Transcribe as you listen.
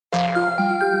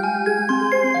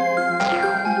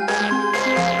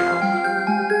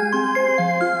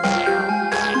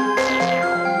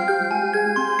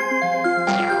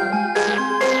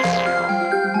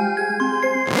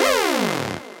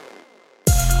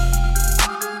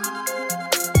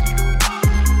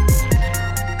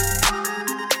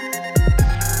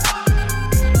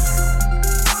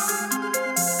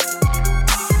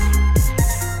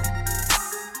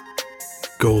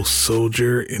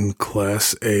soldier in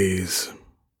Class A's.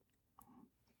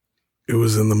 It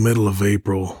was in the middle of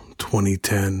April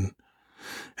 2010,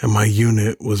 and my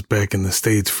unit was back in the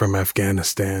States from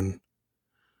Afghanistan.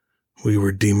 We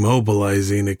were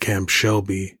demobilizing at Camp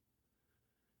Shelby.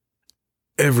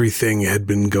 Everything had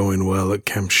been going well at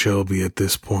Camp Shelby at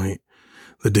this point.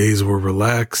 The days were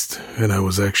relaxed, and I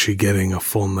was actually getting a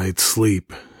full night's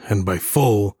sleep, and by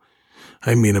full,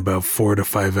 I mean about 4 to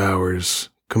 5 hours,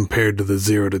 compared to the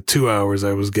 0 to 2 hours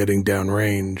I was getting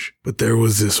downrange. But there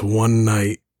was this one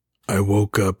night I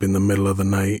woke up in the middle of the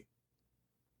night.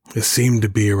 It seemed to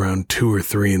be around 2 or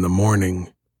 3 in the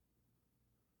morning.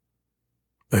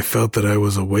 I felt that I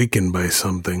was awakened by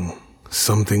something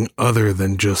other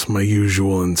than just my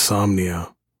usual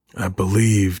insomnia. I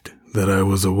believed that I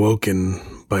was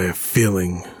awoken by a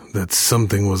feeling that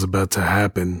something was about to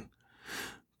happen,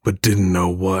 but didn't know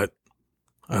what.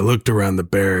 I looked around the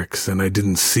barracks and I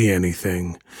didn't see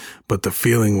anything, but the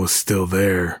feeling was still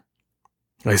there.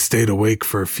 I stayed awake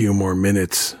for a few more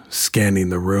minutes, scanning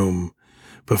the room,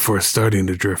 before starting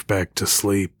to drift back to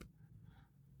sleep.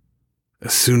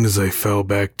 As soon as I fell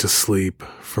back to sleep,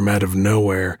 from out of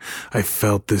nowhere, I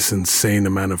felt this insane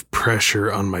amount of pressure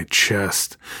on my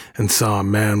chest and saw a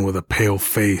man with a pale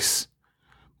face,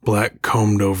 black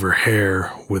combed over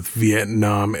hair with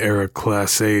Vietnam-era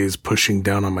Class A's pushing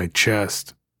down on my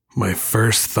chest. My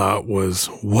first thought was,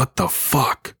 what the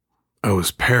fuck? I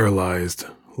was paralyzed,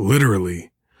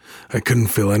 literally. I couldn't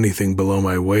feel anything below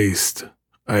my waist.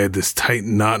 I had this tight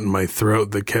knot in my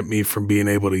throat that kept me from being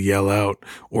able to yell out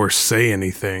or say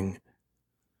anything.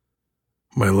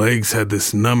 My legs had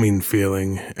this numbing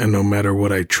feeling, and no matter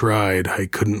what I tried, I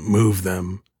couldn't move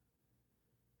them.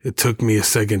 It took me a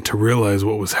second to realize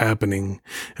what was happening,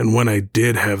 and when I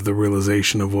did have the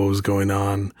realization of what was going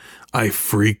on, I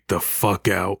freaked the fuck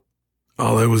out.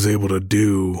 All I was able to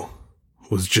do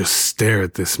was just stare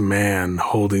at this man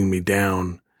holding me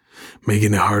down,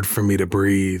 making it hard for me to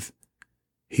breathe.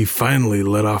 He finally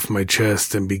let off my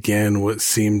chest and began what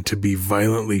seemed to be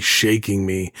violently shaking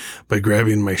me by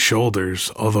grabbing my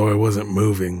shoulders, although I wasn't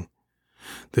moving.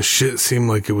 The shit seemed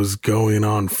like it was going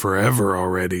on forever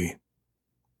already.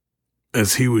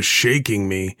 As he was shaking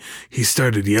me, he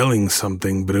started yelling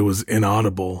something, but it was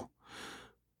inaudible.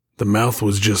 The mouth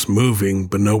was just moving,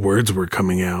 but no words were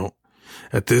coming out.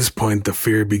 At this point, the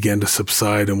fear began to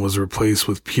subside and was replaced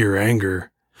with pure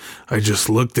anger. I just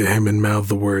looked at him and mouthed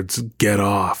the words, "Get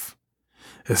off."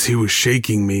 As he was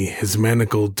shaking me, his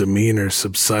manacled demeanor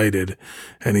subsided,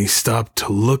 and he stopped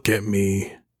to look at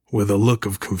me with a look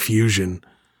of confusion.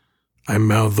 I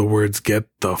mouthed the words, "Get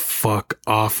the fuck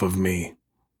off of me."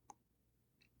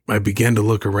 I began to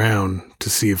look around to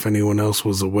see if anyone else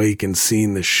was awake and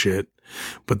seeing this shit,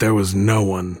 but there was no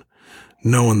one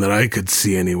that I could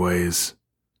see anyways.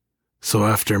 So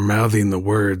after mouthing the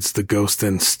words, the ghost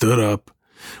then stood up,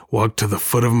 walked to the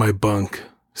foot of my bunk,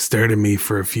 stared at me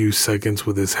for a few seconds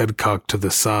with his head cocked to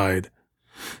the side.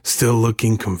 Still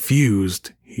looking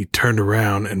confused, he turned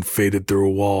around and faded through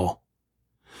a wall.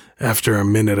 After a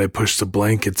minute, I pushed the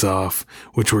blankets off,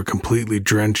 which were completely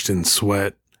drenched in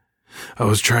sweat. I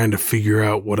was trying to figure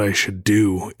out what I should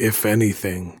do, if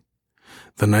anything.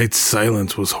 The night's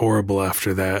silence was horrible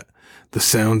after that. The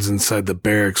sounds inside the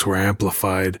barracks were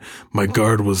amplified, my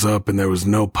guard was up, and there was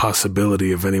no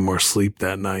possibility of any more sleep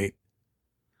that night.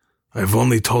 I've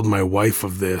only told my wife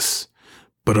of this,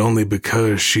 but only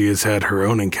because she has had her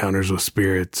own encounters with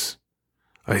spirits.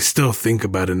 I still think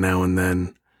about it now and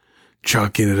then,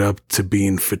 chalking it up to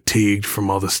being fatigued from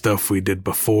all the stuff we did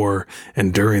before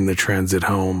and during the transit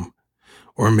home.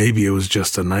 Or maybe it was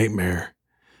just a nightmare,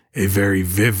 a very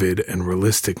vivid and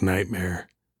realistic nightmare.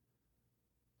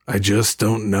 I just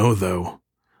don't know, though.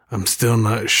 I'm still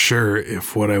not sure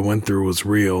if what I went through was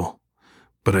real,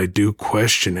 but I do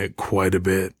question it quite a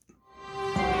bit.